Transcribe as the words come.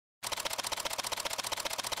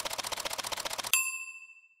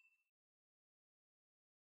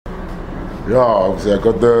Yeah, obviously I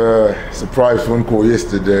got the surprise phone call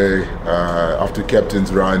yesterday after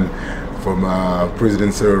captain's run from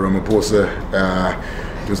President Cyril Ramaphosa.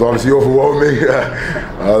 It was obviously overwhelming.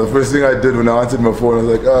 The first thing I did when I answered my phone, I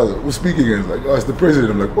was like, who's speaking? And it's like, oh, it's the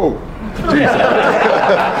president. I'm like, oh, jeez.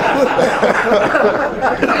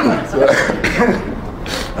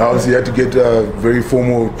 I obviously had to get very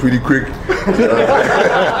formal pretty quick.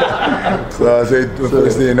 So I said,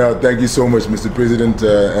 firstly, thank you so much, Mr. President.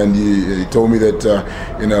 And he told me that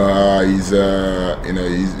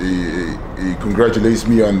he congratulates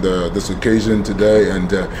me on this occasion today,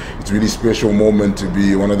 and it's a really special moment to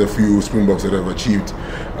be one of the few Springboks that have achieved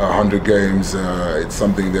 100 games. It's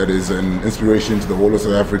something that is an inspiration to the whole of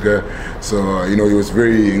South Africa. So it was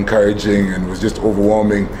very encouraging and was just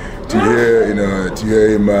overwhelming to hear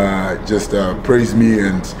him just praise me,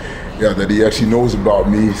 and that he actually knows about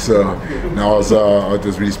me. So now it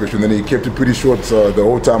was really special. And then he kept it pretty short, so the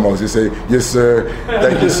whole time I was just saying, yes sir,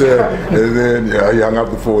 thank you sir, and then he hung up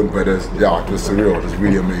the phone. But it was surreal. It was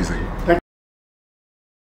really amazing.